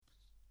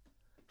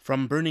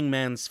From Burning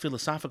Man's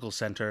Philosophical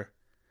Center,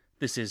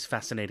 this is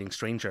Fascinating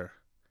Stranger.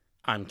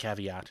 I'm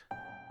Caveat.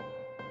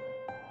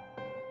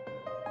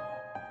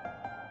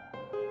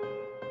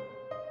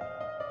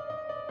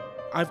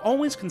 I've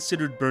always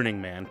considered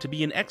Burning Man to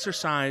be an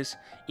exercise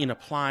in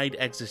applied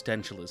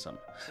existentialism,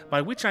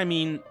 by which I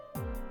mean,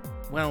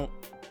 well,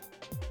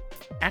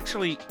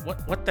 actually,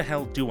 what the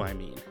hell do I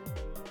mean?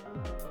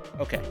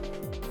 Okay.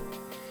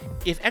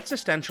 If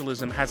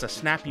existentialism has a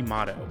snappy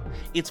motto,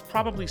 it's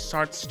probably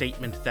Sartre's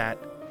statement that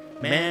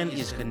man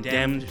is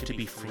condemned to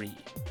be free.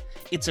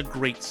 It's a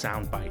great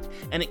soundbite,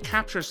 and it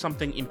captures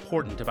something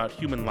important about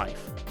human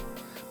life.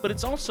 But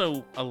it's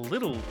also a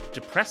little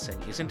depressing,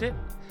 isn't it?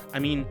 I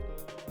mean,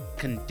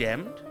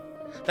 condemned?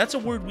 That's a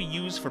word we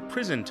use for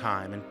prison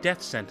time and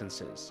death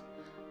sentences.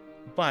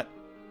 But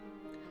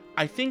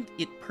I think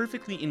it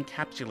perfectly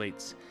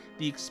encapsulates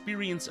the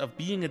experience of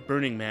being at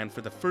Burning Man for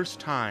the first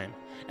time,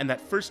 and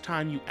that first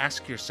time you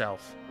ask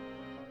yourself,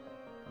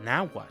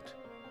 now what?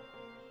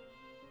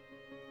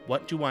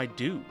 What do I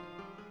do?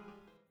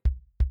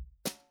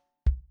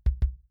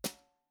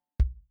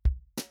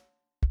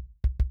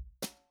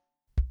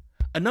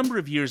 A number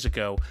of years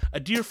ago, a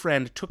dear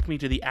friend took me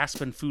to the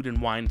Aspen Food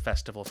and Wine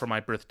Festival for my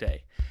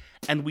birthday,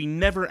 and we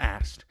never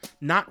asked,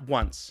 not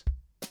once,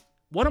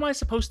 what am I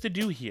supposed to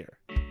do here?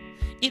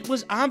 It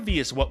was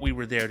obvious what we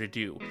were there to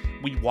do.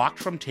 We walked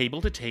from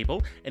table to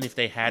table, and if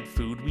they had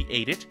food, we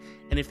ate it,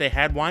 and if they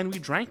had wine, we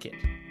drank it.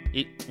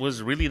 It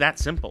was really that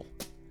simple.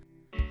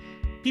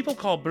 People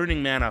call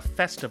Burning Man a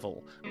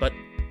festival, but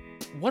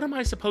what am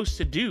I supposed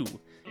to do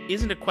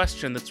isn't a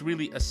question that's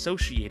really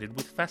associated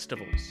with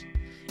festivals.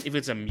 If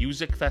it's a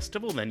music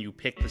festival, then you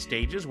pick the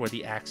stages where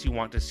the acts you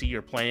want to see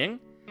are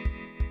playing,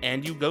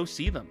 and you go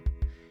see them.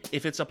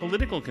 If it's a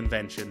political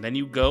convention, then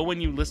you go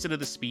and you listen to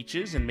the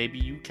speeches and maybe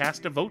you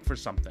cast a vote for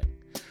something.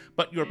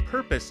 But your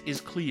purpose is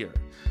clear.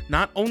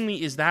 Not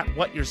only is that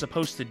what you're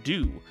supposed to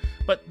do,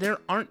 but there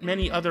aren't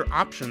many other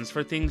options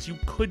for things you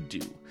could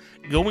do.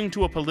 Going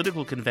to a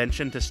political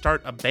convention to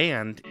start a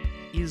band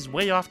is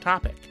way off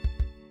topic.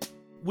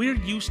 We're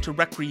used to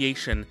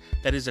recreation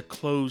that is a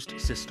closed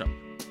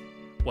system.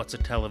 What's a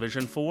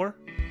television for?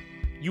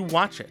 You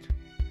watch it.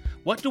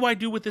 What do I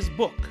do with this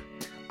book?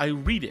 I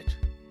read it.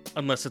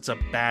 Unless it's a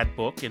bad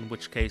book, in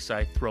which case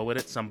I throw it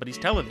at somebody's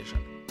television.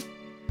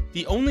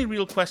 The only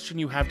real question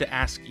you have to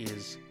ask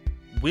is,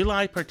 will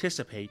I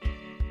participate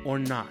or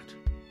not?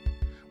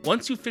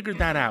 Once you've figured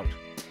that out,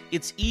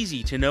 it's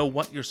easy to know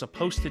what you're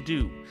supposed to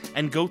do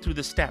and go through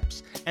the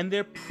steps, and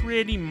they're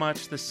pretty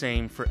much the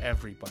same for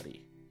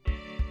everybody.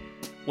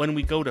 When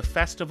we go to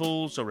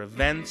festivals or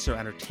events or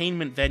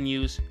entertainment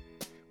venues,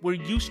 we're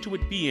used to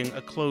it being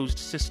a closed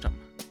system.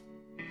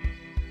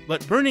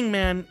 But Burning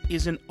Man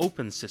is an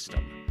open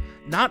system.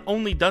 Not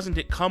only doesn't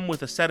it come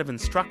with a set of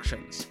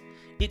instructions,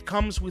 it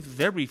comes with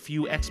very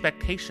few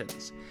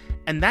expectations,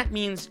 and that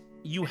means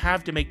you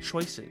have to make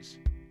choices.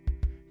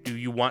 Do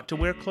you want to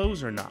wear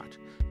clothes or not?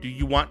 Do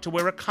you want to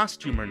wear a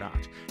costume or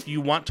not? Do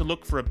you want to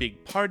look for a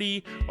big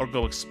party or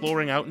go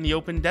exploring out in the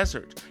open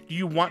desert? Do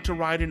you want to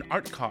ride an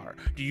art car?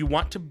 Do you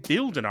want to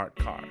build an art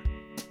car?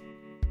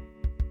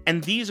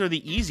 And these are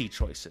the easy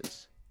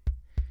choices.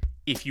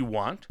 If you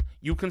want,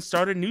 you can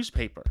start a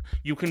newspaper,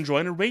 you can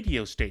join a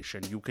radio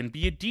station, you can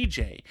be a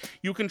DJ,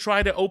 you can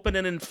try to open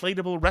an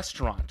inflatable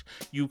restaurant,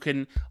 you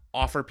can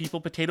offer people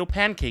potato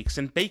pancakes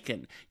and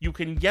bacon, you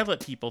can yell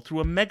at people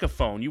through a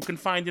megaphone, you can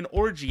find an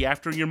orgy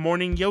after your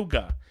morning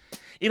yoga.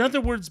 In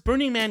other words,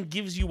 Burning Man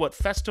gives you what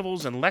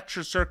festivals and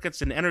lecture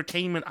circuits and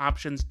entertainment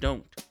options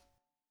don't.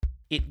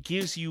 It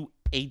gives you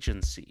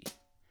agency.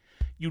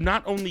 You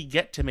not only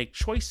get to make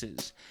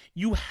choices,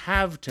 you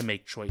have to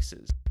make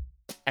choices.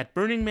 At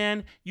Burning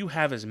Man, you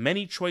have as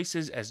many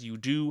choices as you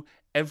do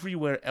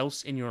everywhere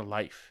else in your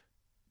life.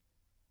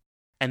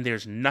 And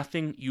there's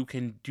nothing you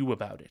can do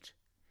about it.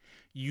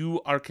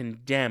 You are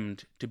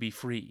condemned to be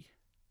free.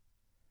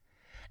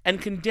 And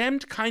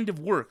condemned kind of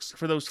works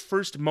for those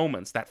first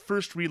moments, that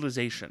first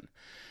realization,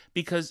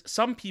 because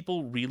some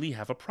people really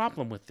have a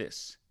problem with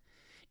this.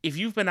 If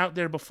you've been out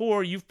there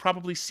before, you've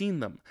probably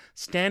seen them,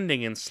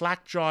 standing in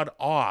slack-jawed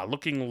awe,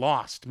 looking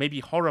lost, maybe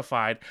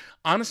horrified,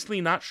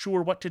 honestly not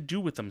sure what to do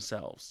with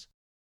themselves.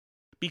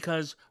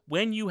 Because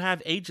when you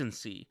have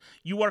agency,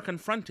 you are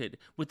confronted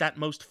with that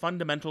most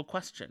fundamental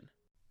question.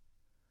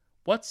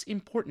 What's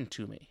important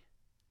to me?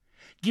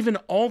 Given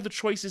all the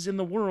choices in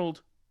the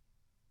world,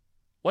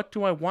 what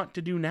do I want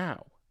to do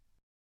now?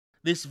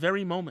 This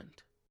very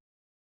moment.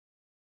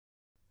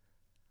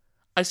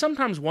 I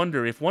sometimes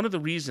wonder if one of the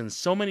reasons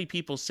so many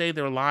people say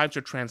their lives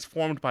are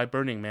transformed by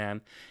Burning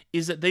Man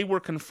is that they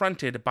were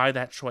confronted by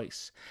that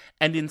choice,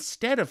 and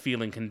instead of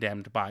feeling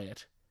condemned by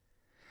it,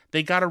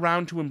 they got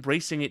around to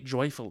embracing it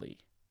joyfully.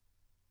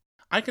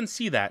 I can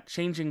see that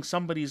changing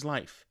somebody's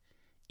life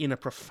in a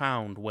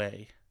profound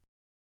way.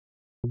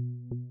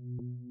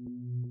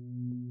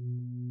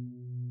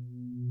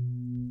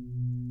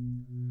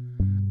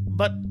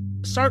 But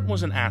Sartre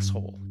was an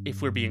asshole,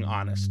 if we're being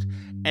honest,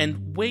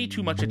 and way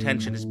too much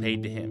attention is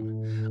paid to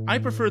him. I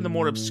prefer the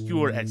more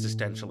obscure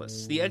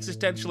existentialists, the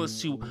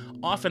existentialists who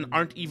often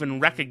aren't even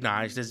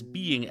recognized as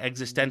being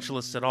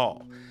existentialists at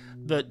all,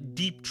 the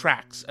deep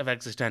tracks of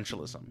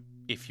existentialism,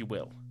 if you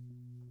will.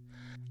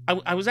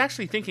 I was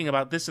actually thinking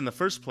about this in the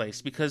first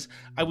place because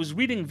I was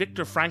reading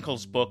Viktor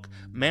Frankl's book,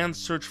 Man's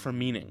Search for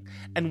Meaning,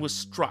 and was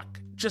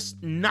struck,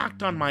 just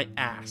knocked on my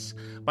ass,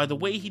 by the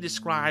way he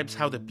describes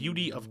how the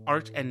beauty of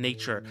art and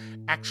nature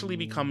actually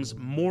becomes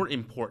more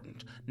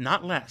important,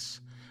 not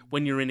less,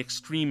 when you're in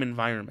extreme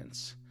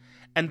environments.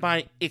 And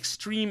by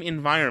extreme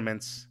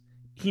environments,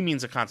 he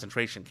means a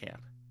concentration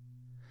camp.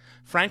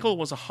 Frankl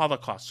was a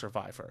Holocaust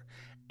survivor,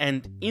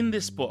 and in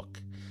this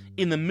book,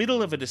 in the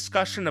middle of a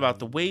discussion about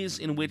the ways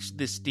in which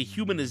this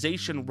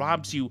dehumanization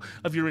robs you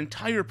of your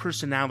entire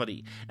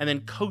personality and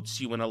then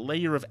coats you in a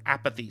layer of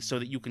apathy so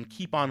that you can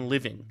keep on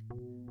living,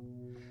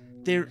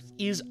 there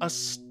is a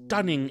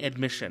stunning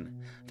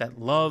admission that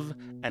love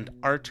and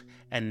art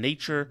and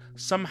nature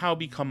somehow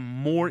become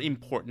more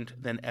important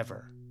than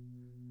ever.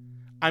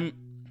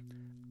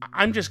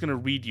 I'm just going to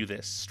read you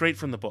this straight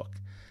from the book.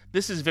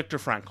 This is Viktor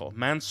Frankl,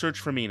 Man's Search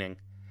for Meaning,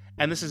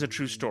 and this is a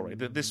true story.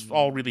 This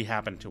all really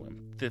happened to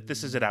him.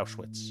 This is at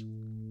Auschwitz.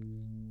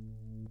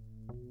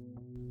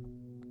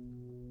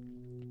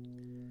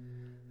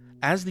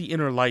 As the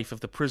inner life of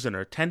the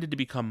prisoner tended to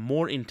become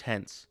more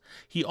intense,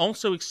 he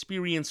also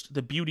experienced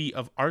the beauty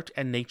of art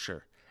and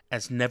nature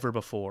as never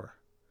before.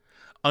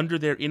 Under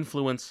their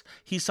influence,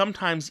 he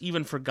sometimes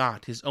even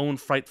forgot his own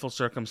frightful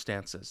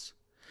circumstances.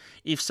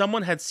 If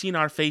someone had seen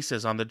our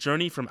faces on the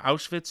journey from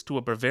Auschwitz to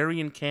a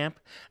Bavarian camp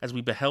as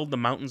we beheld the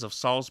mountains of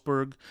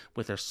Salzburg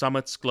with their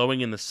summits glowing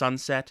in the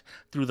sunset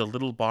through the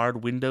little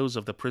barred windows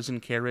of the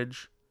prison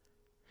carriage,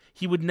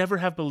 he would never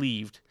have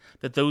believed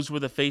that those were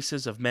the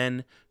faces of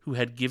men who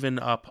had given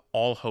up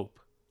all hope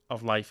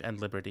of life and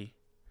liberty.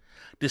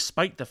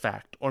 Despite the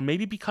fact, or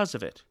maybe because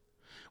of it,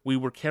 we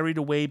were carried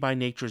away by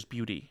nature's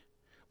beauty,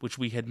 which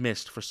we had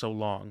missed for so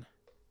long.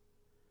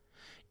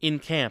 In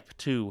camp,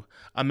 too,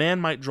 a man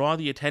might draw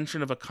the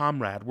attention of a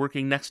comrade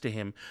working next to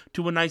him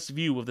to a nice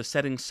view of the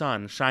setting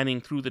sun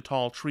shining through the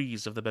tall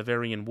trees of the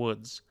Bavarian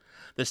woods,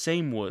 the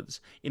same woods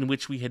in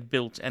which we had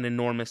built an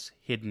enormous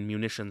hidden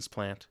munitions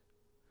plant.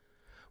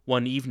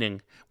 One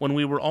evening, when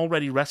we were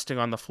already resting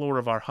on the floor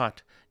of our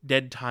hut,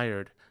 dead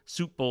tired,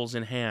 soup bowls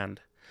in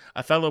hand,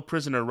 a fellow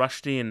prisoner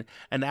rushed in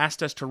and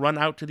asked us to run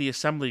out to the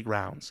assembly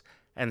grounds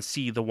and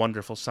see the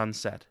wonderful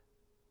sunset.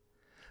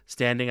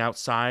 Standing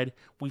outside,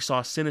 we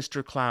saw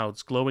sinister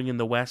clouds glowing in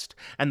the west,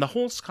 and the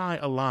whole sky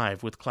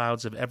alive with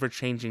clouds of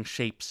ever-changing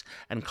shapes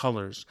and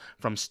colors,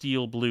 from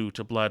steel blue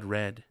to blood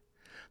red.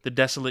 The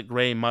desolate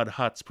gray mud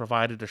huts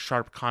provided a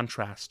sharp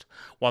contrast,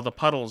 while the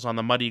puddles on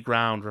the muddy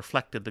ground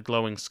reflected the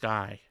glowing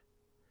sky.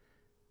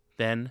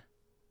 Then,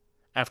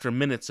 after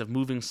minutes of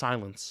moving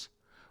silence,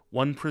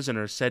 one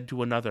prisoner said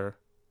to another,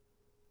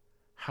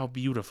 "How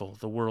beautiful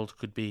the world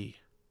could be."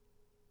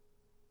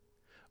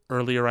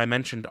 Earlier I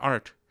mentioned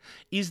art.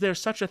 Is there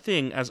such a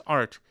thing as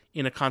art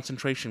in a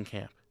concentration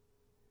camp?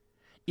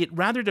 It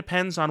rather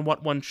depends on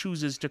what one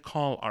chooses to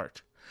call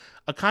art.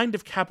 A kind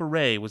of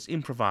cabaret was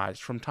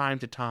improvised from time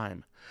to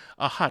time.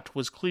 A hut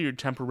was cleared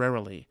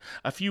temporarily,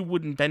 a few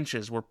wooden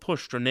benches were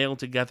pushed or nailed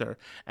together,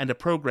 and a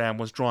program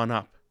was drawn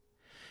up.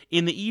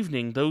 In the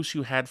evening, those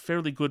who had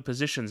fairly good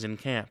positions in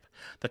camp,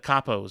 the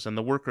capos and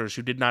the workers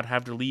who did not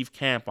have to leave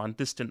camp on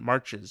distant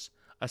marches,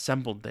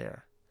 assembled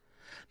there.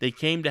 They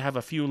came to have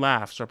a few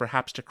laughs or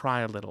perhaps to cry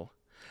a little.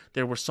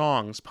 There were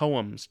songs,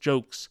 poems,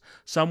 jokes,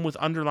 some with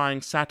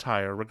underlying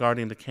satire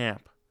regarding the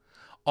camp.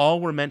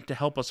 All were meant to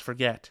help us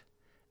forget,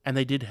 and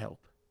they did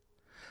help.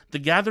 The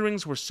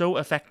gatherings were so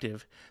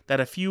effective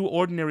that a few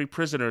ordinary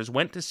prisoners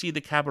went to see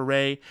the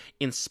cabaret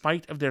in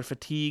spite of their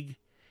fatigue,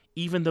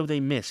 even though they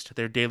missed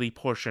their daily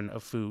portion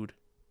of food.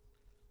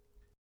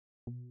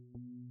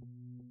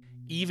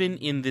 Even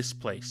in this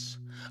place,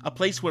 a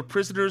place where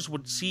prisoners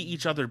would see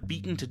each other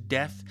beaten to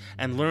death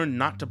and learn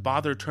not to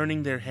bother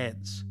turning their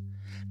heads,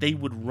 they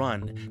would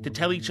run to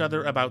tell each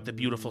other about the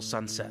beautiful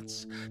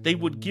sunsets. They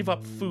would give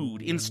up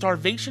food in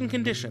starvation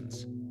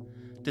conditions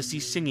to see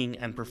singing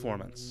and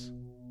performance.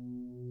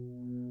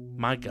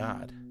 My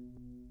God.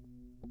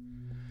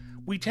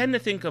 We tend to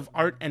think of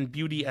art and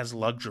beauty as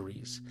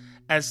luxuries,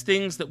 as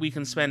things that we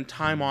can spend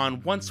time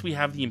on once we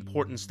have the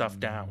important stuff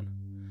down.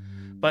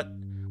 But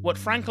what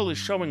Frankl is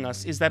showing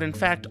us is that in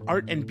fact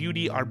art and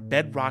beauty are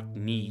bedrock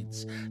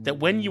needs, that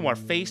when you are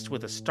faced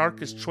with the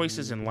starkest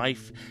choices in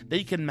life,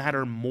 they can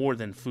matter more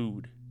than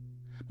food,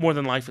 more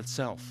than life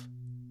itself.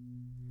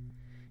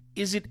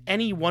 Is it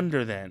any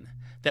wonder then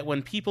that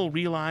when people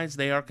realize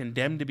they are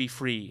condemned to be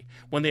free,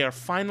 when they are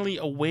finally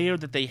aware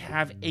that they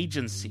have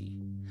agency,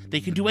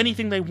 they can do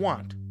anything they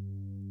want,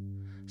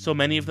 so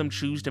many of them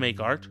choose to make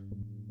art,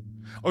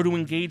 or to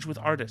engage with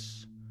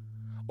artists,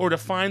 or to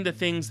find the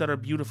things that are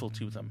beautiful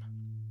to them?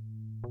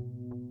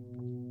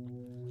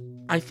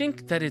 I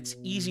think that it's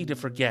easy to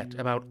forget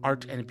about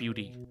art and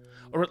beauty,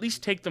 or at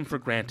least take them for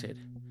granted,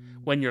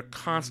 when you're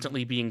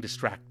constantly being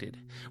distracted,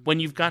 when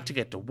you've got to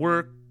get to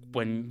work,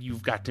 when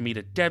you've got to meet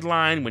a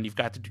deadline, when you've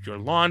got to do your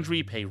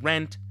laundry, pay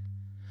rent.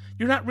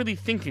 You're not really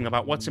thinking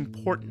about what's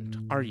important,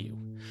 are you?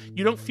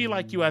 You don't feel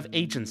like you have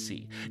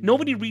agency.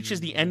 Nobody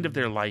reaches the end of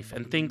their life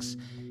and thinks,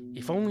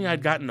 if only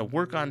I'd gotten to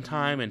work on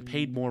time and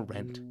paid more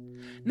rent.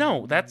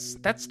 No, that's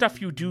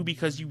stuff you do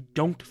because you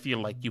don't feel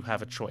like you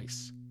have a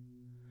choice.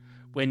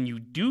 When you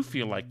do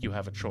feel like you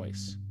have a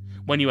choice,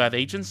 when you have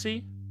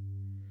agency,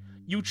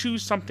 you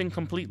choose something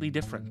completely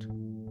different.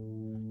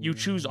 You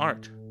choose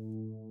art.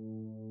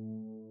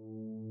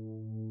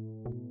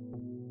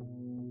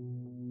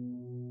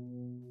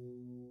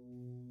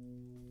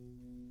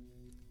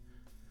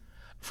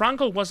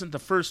 Frankl wasn't the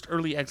first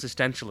early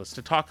existentialist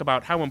to talk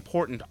about how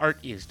important art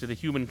is to the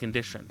human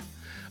condition.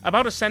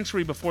 About a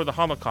century before the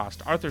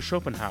Holocaust, Arthur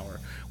Schopenhauer,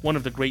 one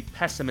of the great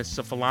pessimists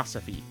of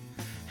philosophy,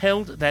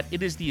 held that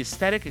it is the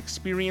aesthetic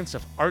experience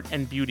of art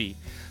and beauty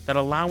that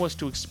allow us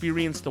to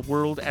experience the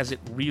world as it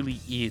really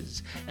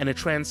is, and to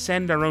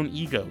transcend our own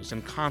egos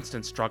and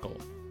constant struggle.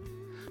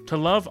 To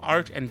love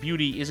art and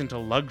beauty isn't a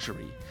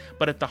luxury,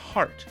 but at the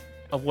heart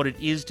of what it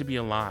is to be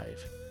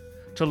alive.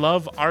 To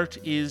love art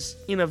is,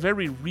 in a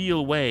very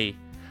real way,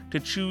 to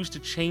choose to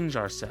change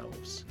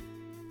ourselves.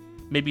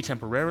 Maybe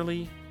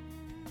temporarily,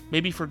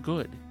 maybe for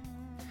good.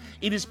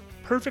 It is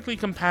perfectly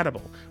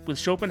compatible with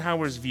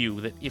Schopenhauer's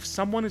view that if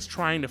someone is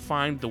trying to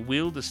find the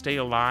will to stay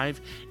alive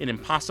in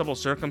impossible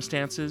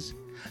circumstances,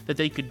 that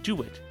they could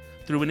do it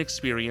through an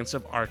experience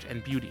of art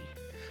and beauty.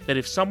 That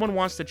if someone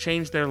wants to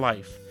change their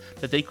life,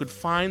 that they could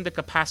find the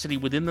capacity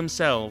within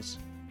themselves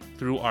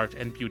through art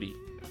and beauty.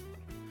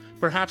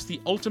 Perhaps the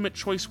ultimate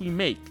choice we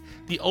make,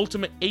 the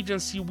ultimate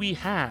agency we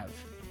have,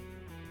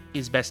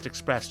 is best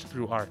expressed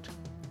through art.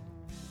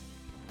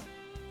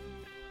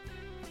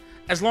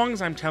 As long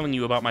as I'm telling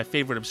you about my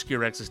favorite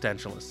obscure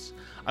existentialists,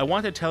 I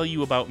want to tell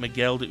you about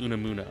Miguel de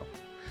Unamuno.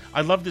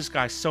 I love this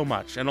guy so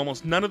much, and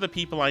almost none of the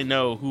people I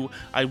know who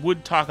I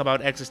would talk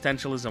about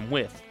existentialism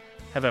with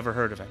have ever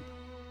heard of him.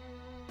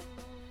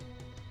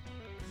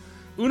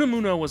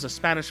 Unamuno was a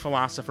Spanish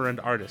philosopher and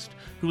artist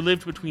who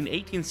lived between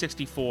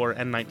 1864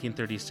 and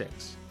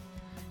 1936.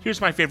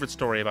 Here's my favorite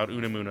story about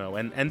Unamuno,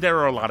 and there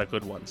are a lot of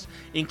good ones,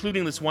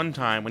 including this one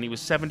time when he was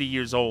 70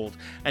 years old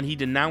and he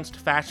denounced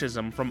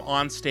fascism from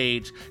on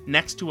stage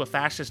next to a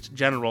fascist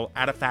general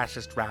at a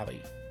fascist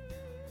rally.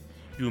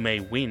 "You may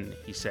win,"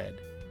 he said,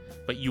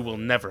 "but you will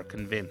never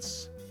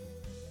convince."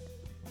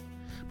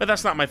 But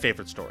that's not my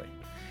favorite story.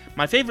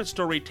 My favorite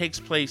story takes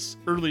place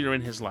earlier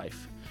in his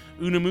life.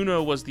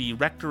 Unamuno was the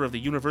rector of the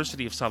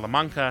University of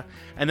Salamanca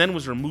and then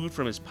was removed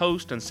from his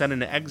post and sent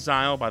into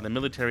exile by the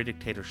military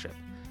dictatorship.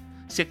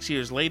 6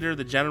 years later,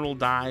 the general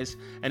dies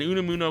and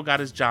Unamuno got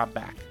his job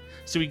back.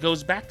 So he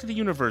goes back to the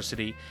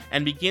university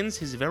and begins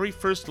his very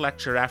first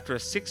lecture after a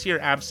 6-year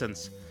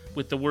absence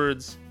with the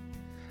words,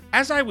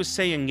 "As I was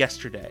saying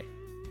yesterday."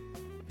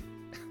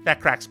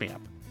 That cracks me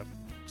up.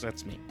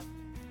 That's me.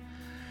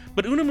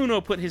 But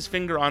Unamuno put his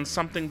finger on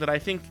something that I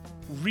think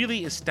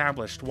really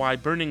established why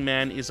Burning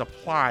Man is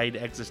applied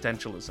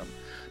existentialism,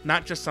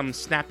 not just some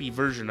snappy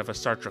version of a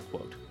Sartre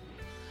quote.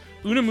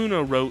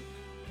 Unamuno wrote,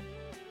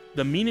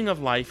 "The meaning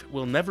of life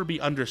will never be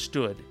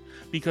understood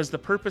because the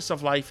purpose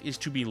of life is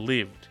to be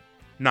lived,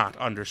 not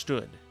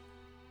understood."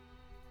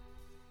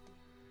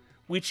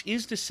 Which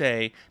is to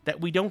say that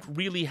we don't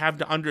really have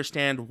to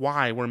understand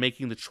why we're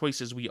making the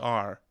choices we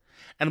are,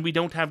 and we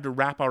don't have to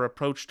wrap our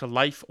approach to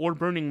life or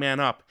Burning Man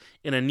up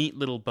in a neat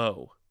little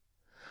bow.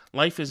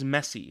 Life is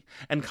messy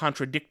and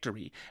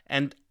contradictory,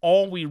 and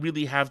all we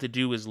really have to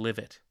do is live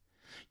it.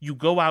 You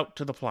go out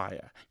to the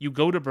playa, you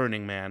go to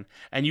Burning Man,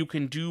 and you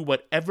can do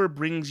whatever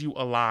brings you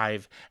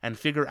alive and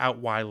figure out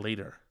why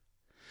later.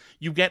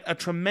 You get a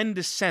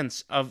tremendous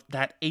sense of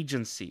that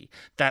agency,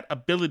 that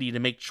ability to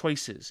make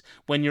choices,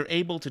 when you're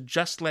able to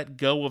just let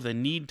go of the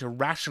need to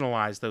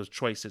rationalize those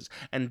choices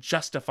and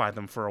justify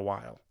them for a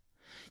while.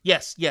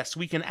 Yes,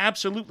 we can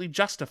absolutely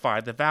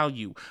justify the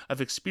value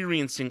of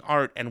experiencing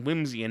art and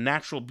whimsy and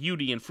natural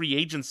beauty and free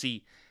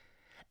agency,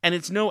 and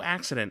it's no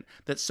accident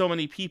that so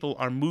many people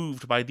are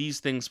moved by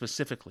these things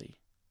specifically.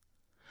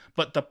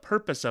 But the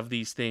purpose of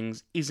these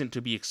things isn't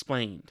to be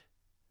explained.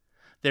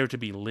 They're to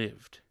be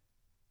lived.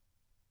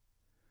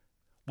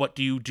 What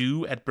do you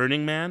do at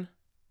Burning Man?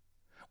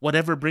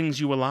 Whatever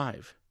brings you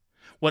alive.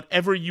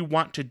 Whatever you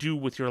want to do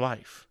with your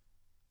life.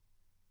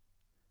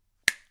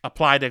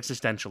 Applied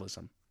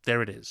existentialism.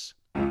 There it is.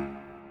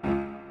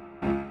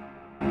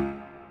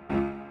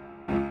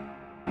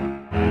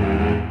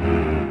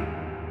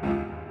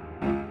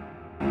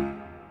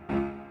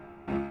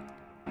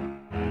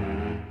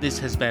 This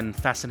has been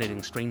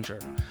Fascinating Stranger,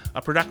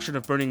 a production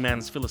of Burning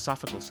Man's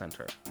Philosophical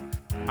Center.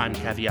 I'm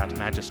Caveat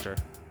Magister.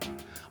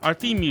 Our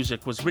theme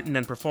music was written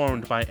and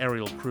performed by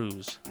Ariel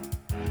Cruz.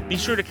 Be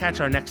sure to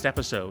catch our next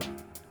episode,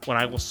 when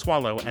I will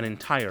swallow an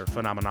entire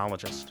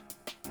phenomenologist.